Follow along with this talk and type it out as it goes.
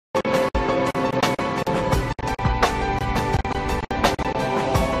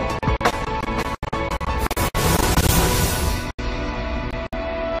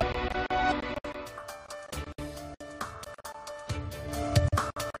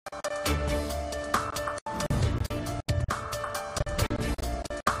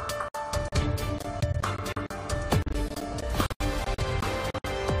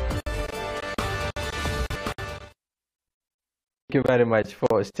you very much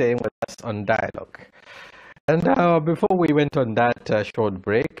for staying with us on Dialogue. And before we went on that short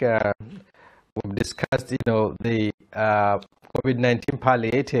break, we've discussed, the COVID-19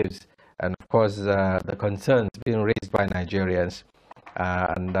 palliatives and, of course, the concerns being raised by Nigerians.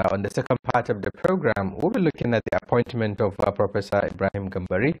 And on the second part of the program, we'll be looking at the appointment of Professor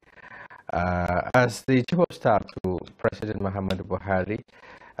Gambari as the Chief of Staff to President Muhammadu Buhari,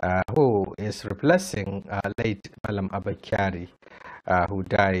 who is replacing late Malam Abakari, who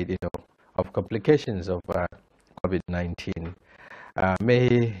died, of complications of COVID-19.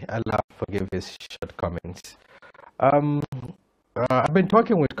 May Allah forgive his shortcomings. I've been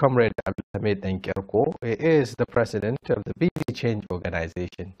talking with Comrade Abdulhamid Dankyarko. He is the president of the BB Change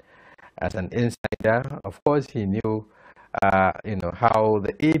organization. As an insider, of course, he knew, how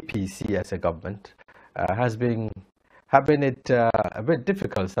the APC as a government has been having it a bit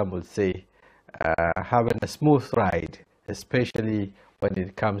difficult, some would say, having a smooth ride, especially when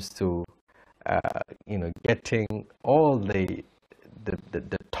it comes to, getting all the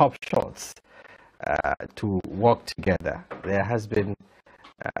top shots to work together. There has been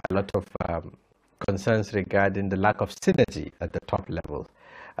a lot of concerns regarding the lack of synergy at the top level.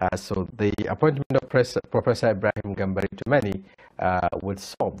 So the appointment of Professor Gambari to many would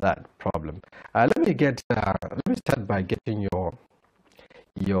solve that problem. Let me start by getting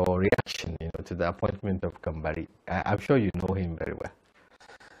your reaction, to the appointment of Gambari. I'm sure you know him very well.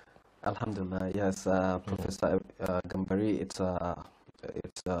 Alhamdulillah, yes, Professor Gambari. It's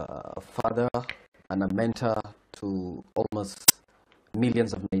a father and a mentor to almost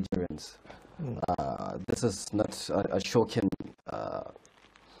millions of Nigerians. This is not a shocking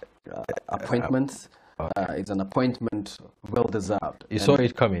appointment. It's an appointment well deserved. You saw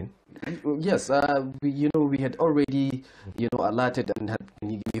it coming? Yes, we had already, alerted and had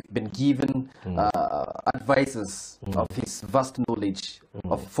been given advices of his vast knowledge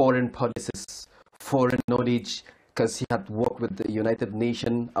of foreign policies, foreign knowledge, because he had worked with the United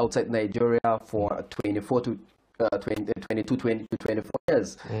Nations outside Nigeria for 22 to 24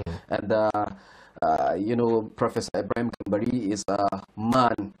 years. And, Professor Gambari is a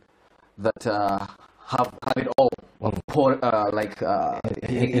man that have it all.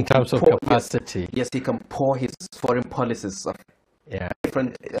 In terms of capacity. Yes, he can pour his foreign policies of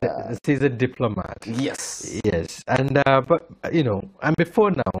different. He's a diplomat. Yes. Yes, and and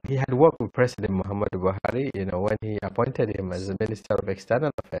before now, he had worked with President Muhammadu Buhari. When he appointed him as the Minister of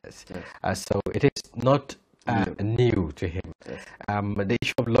External Affairs. Yes. So it is not new to him. Yes. The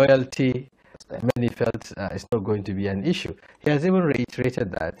issue of loyalty, many felt it's not going to be an issue. He has even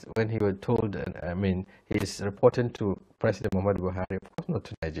reiterated that when he was told, he's reporting to President Muhammadu Buhari, of course not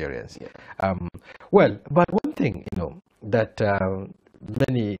to Nigerians. Yeah. But one thing, that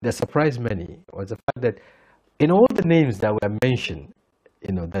that surprised many was the fact that in all the names that were mentioned,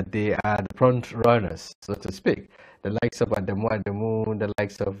 that they are the front runners, so to speak. The likes of Adamu, the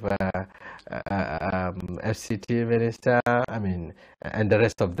likes of FCT Minister, and the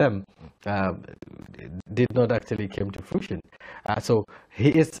rest of them did not actually come to fruition. So he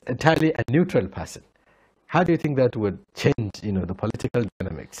is entirely a neutral person. How do you think that would change, the political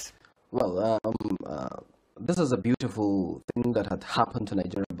dynamics? Well, this is a beautiful thing that had happened to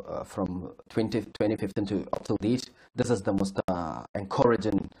Nigeria from 2015 to up to date. This is the most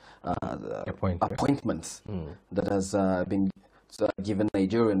encouraging appointments that has been given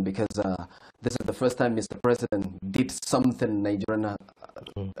Nigerian, because this is the first time Mr. President did something Nigerian have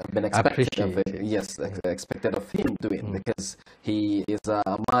been expected of it. Yes, expected of him doing, because he is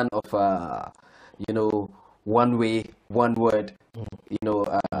a man of one way, one word,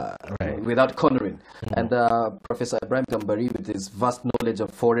 without cornering. And Professor Gambari, with his vast knowledge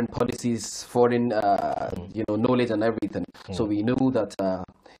of foreign policies, foreign, knowledge and everything. So we know that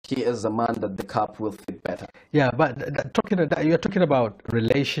he is a man that the CAP will fit better. Yeah, but you're talking about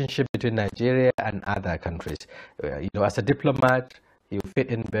relationship between Nigeria and other countries. As a diplomat, you fit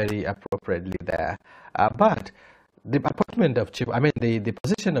in very appropriately there. But the appointment of the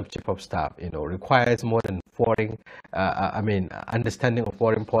position of Chief of Staff, requires more than foreign, understanding of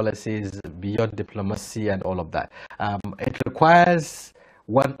foreign policies beyond diplomacy and all of that. It requires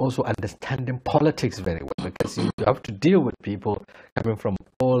one also understanding politics very well, because you have to deal with people coming from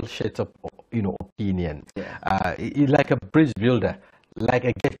all shades of, opinions. Yeah. Like a bridge builder, like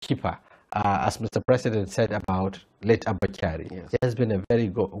a gatekeeper. As Mr. President said about late Abakari, yes. He has been a very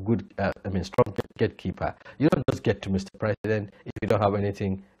good, strong gatekeeper. You don't just get to Mr. President if you don't have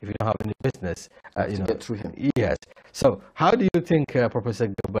anything, if you don't have any business, to get through him. Yes. So how do you think Professor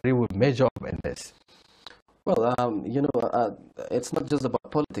Gambari would measure up in this? Well, it's not just about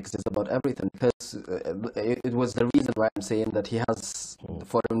politics, it's about everything. Because it was the reason why I'm saying that he has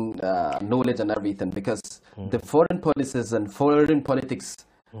foreign knowledge and everything. Because the foreign policies and foreign politics,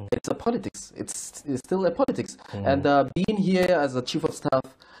 it's a politics. It's still a politics. And being here as a chief of staff,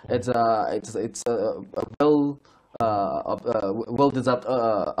 it's a well-deserved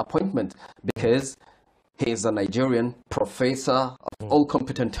appointment, because he is a Nigerian professor of all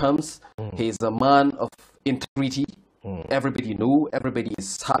competent terms. He is a man of integrity. Everybody know, everybody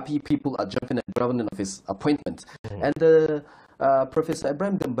is happy. People are jumping and drowning of his appointment. And Professor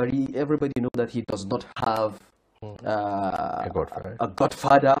Gambari, everybody know that he does not have a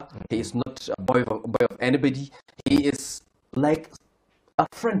godfather. He is not a boy of anybody. He is like a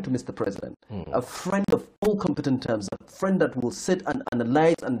friend to Mr. President, a friend of all competent terms, a friend that will sit and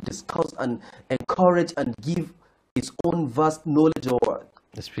analyze and discuss and encourage and give his own vast knowledge or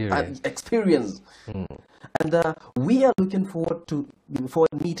experience. And we are looking forward to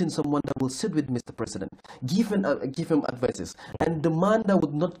meeting someone that will sit with Mr. President, give him advices, and the man that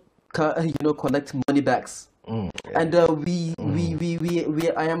would not collect money backs. And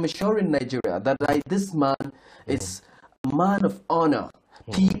I am assuring Nigeria that this man is a man of honor.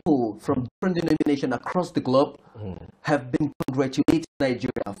 People from different denominations across the globe have been congratulating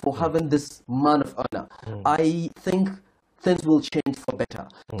Nigeria for having this man of honor. I think things will change for better.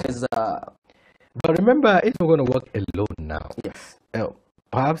 But remember, it's not going to work alone now. Yes.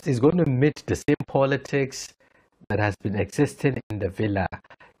 Perhaps he's going to meet the same politics that has been existing in the villa.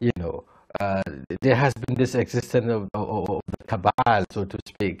 There has been this existence of the cabal, so to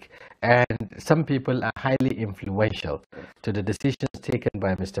speak, and some people are highly influential to the decisions taken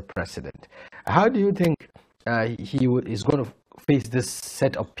by Mr. President. How do you think he is going to face this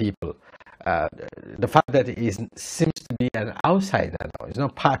set of people? The fact that he seems to be an outsider now, he's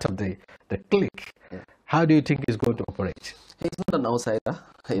not part of the clique. How do you think he's going to operate? He's not an outsider.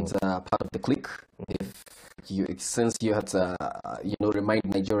 He's part of the clique. Since you had remind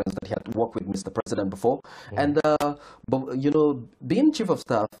Nigerians that he had worked with Mr. President before, and being chief of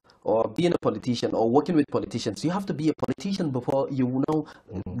staff or being a politician or working with politicians, you have to be a politician before you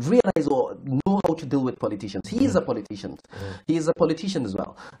realize or know how to deal with politicians. He is a politician. He is a politician as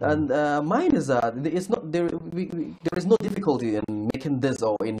well. And mine is there is no difficulty in making this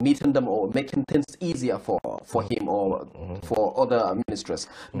or in meeting them or making things easier for him or for other ministers,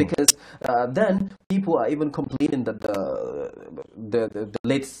 because then people are even complaining that the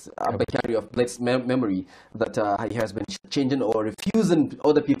late Bakari of blade's memory, that he has been changing or refusing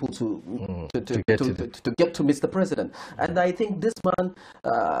other people to get to Mr. President. And I think this man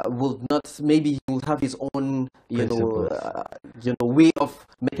will not, maybe he will have his own way of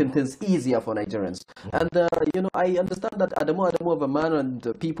making things easier for Nigerians. And I understand that Adamu of a man,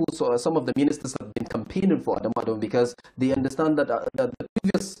 and people, so some of the ministers have been campaigning for Adamu because they understand that the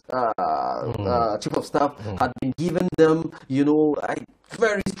previous chief of staff had been giving them, a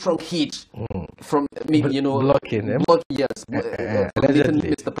very strong heat from maybe blocking him.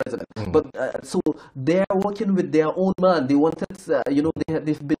 Mr. President. But so they are working with their own man. They wanted,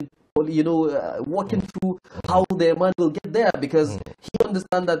 they've been working through how their man will get there, because he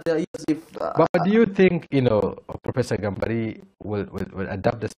understands that yes, if. But do you think Professor Gambari will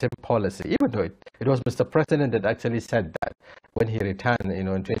adopt the same policy, even though it was Mr. President that actually said that when he returned, in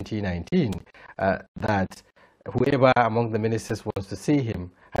 2019, that whoever among the ministers wants to see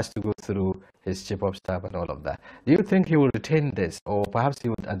him has to go through his chief of staff and all of that. Do you think he will retain this, or perhaps he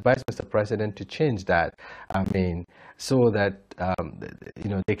would advise Mr. President to change that? So that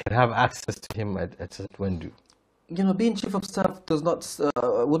they can have access to him at certain do. Being chief of staff does not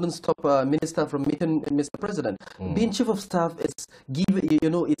wouldn't stop a minister from meeting Mr. President. Being chief of staff is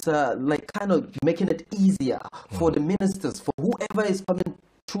it's like kind of making it easier for the ministers, for whoever is coming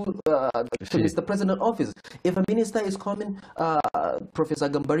to Mr. President office. If a minister is coming, Professor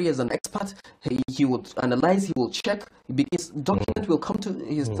Gambari is an expert. He would analyze, he will check. His document will come to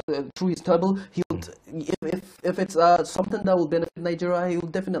his through his table. He would, if it's something that will benefit Nigeria, he will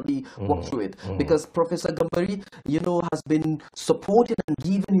definitely walk through it. Because Professor Gambari, has been supporting and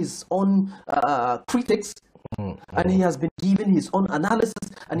giving his own critics. And he has been giving his own analysis,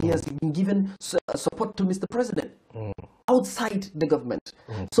 and he has been giving support to Mr. President outside the government.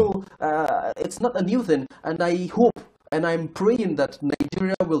 So it's not a new thing, and I hope and I'm praying that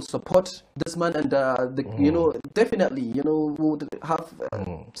Nigeria will support this man, and definitely would have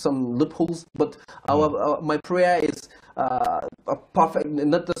some loopholes, but my prayer is a perfect,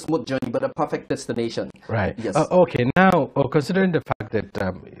 not a smooth journey, but a perfect destination. Right. Yes. Okay. Now, considering the fact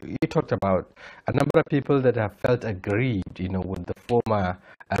that you talked about a number of people that have felt aggrieved, with the former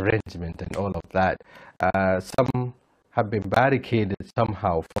arrangement and all of that. Some have been barricaded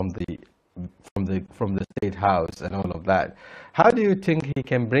somehow from the state house and all of that. How do you think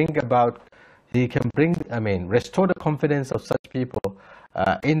I mean, restore the confidence of such people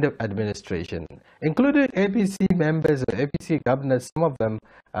in the administration, including APC members or APC governors? Some of them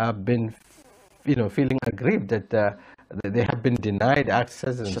have been, feeling aggrieved that they have been denied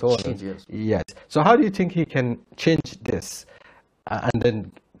access and so on. Yes. Yes. So how do you think he can change this and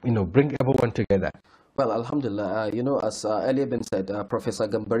then, bring everyone together? Well, Alhamdulillah, as earlier been said, Professor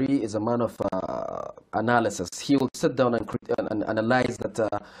Gambari is a man of analysis. He will sit down and analyze that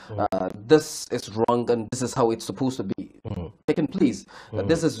this is wrong and this is how it's supposed to be taken place.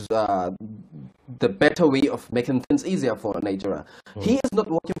 This is the better way of making things easier for Nigeria. He is not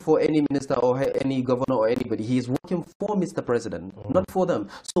working for any minister or any governor or anybody. He is working for Mr. President, not for them.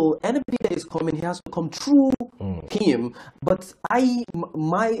 So anybody that is coming, he has to come through him. But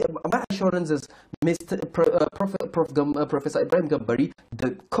my assurance is Professor Ibrahim Gambari,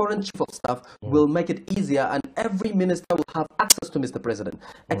 the current chief of staff, will make it easier, and every minister will have access to Mr. President,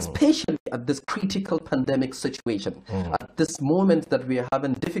 especially at this critical pandemic situation, at this moment that we are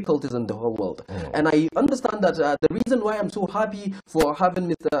having difficulties in the whole world. And I understand that the reason why I'm so happy for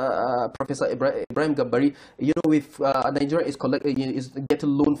having Mr. Professor Ibrahim Gambari, with Nigeria is getting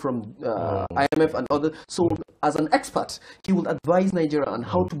loan from IMF and others. So as an expert, he will advise Nigeria on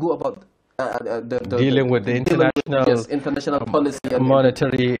how to go about dealing with the international policy and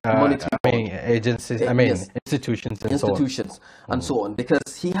monetary agencies, institutions and so on,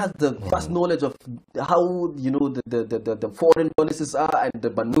 because he has the vast knowledge of how the foreign policies are and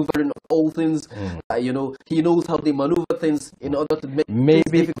the maneuvering of all things. He knows how they maneuver things in order to make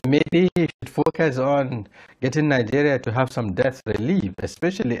maybe he should focus on getting Nigeria to have some debt relief,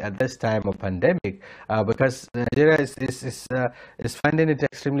 especially at this time of pandemic, because Nigeria is finding it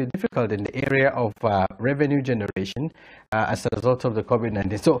extremely difficult in the area of revenue generation as a result of the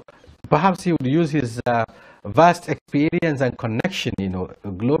COVID-19. So perhaps he would use his vast experience and connection,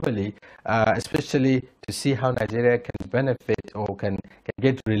 globally, especially to see how Nigeria can benefit or can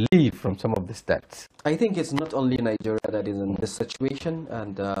get relief from some of these debts. I think it's not only Nigeria that is in this situation,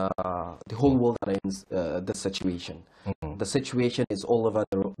 and the whole world that is in this situation. The situation is all over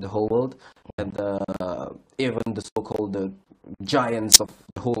the whole world, and even the so-called giants of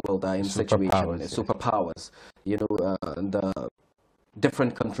the whole world are in superpowers. The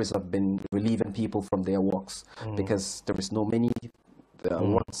different countries have been relieving people from their works because there is no many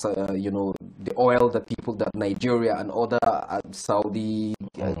works. The oil that Nigeria and other Saudi,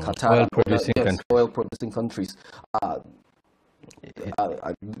 Qatar, oil producing countries.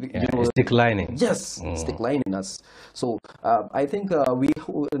 It's declining. Yes, it's declining us. So I think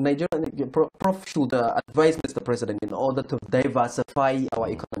Nigeria, Prof should advise Mr. President in order to diversify our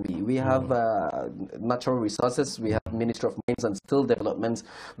economy. We have natural resources. We have Ministry of Mines and Steel Developments.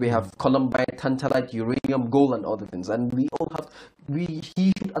 We have columbite, tantalite, uranium, gold, and other things. And he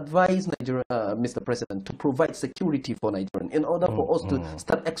should advise Nigeria, Mr. President, to provide security for Nigeria in order for us to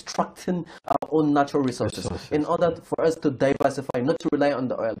start extracting our own natural resources. In order for us to diversify, not to rely on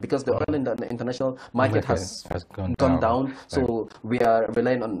the oil, because the oil in the international market has gone down. So we are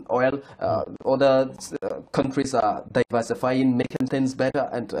relying on oil. Other countries are diversifying, making things better,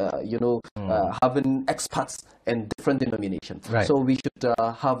 and having experts in different denominations. So we should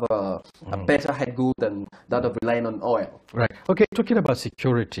have a better head go than that of relying on oil. Right. Okay. Talking about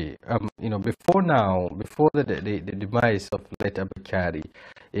security, before the demise of late Abakari,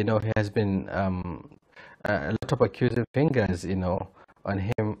 he has been a lot of accusing fingers, on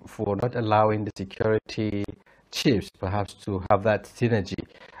him for not allowing the security chiefs perhaps to have that synergy.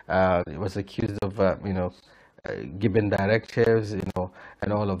 He was accused of, giving directives,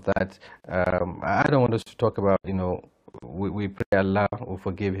 and all of that. I don't want us to talk about, we pray Allah will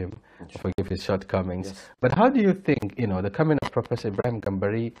forgive him, forgive his shortcomings. Yes. But how do you think, the coming of Professor Ibrahim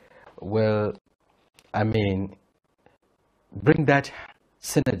Gambari will, bring that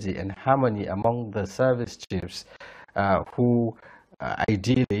synergy and harmony among the service chiefs who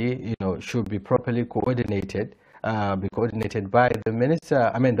ideally, should be properly coordinated, be coordinated by the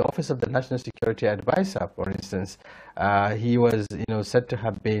minister, the Office of the National Security Advisor, for instance. He was, said to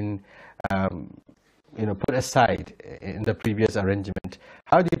have been, put aside in the previous arrangement.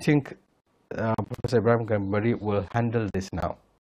 How do you think Professor Ibrahim Gambari will handle this now?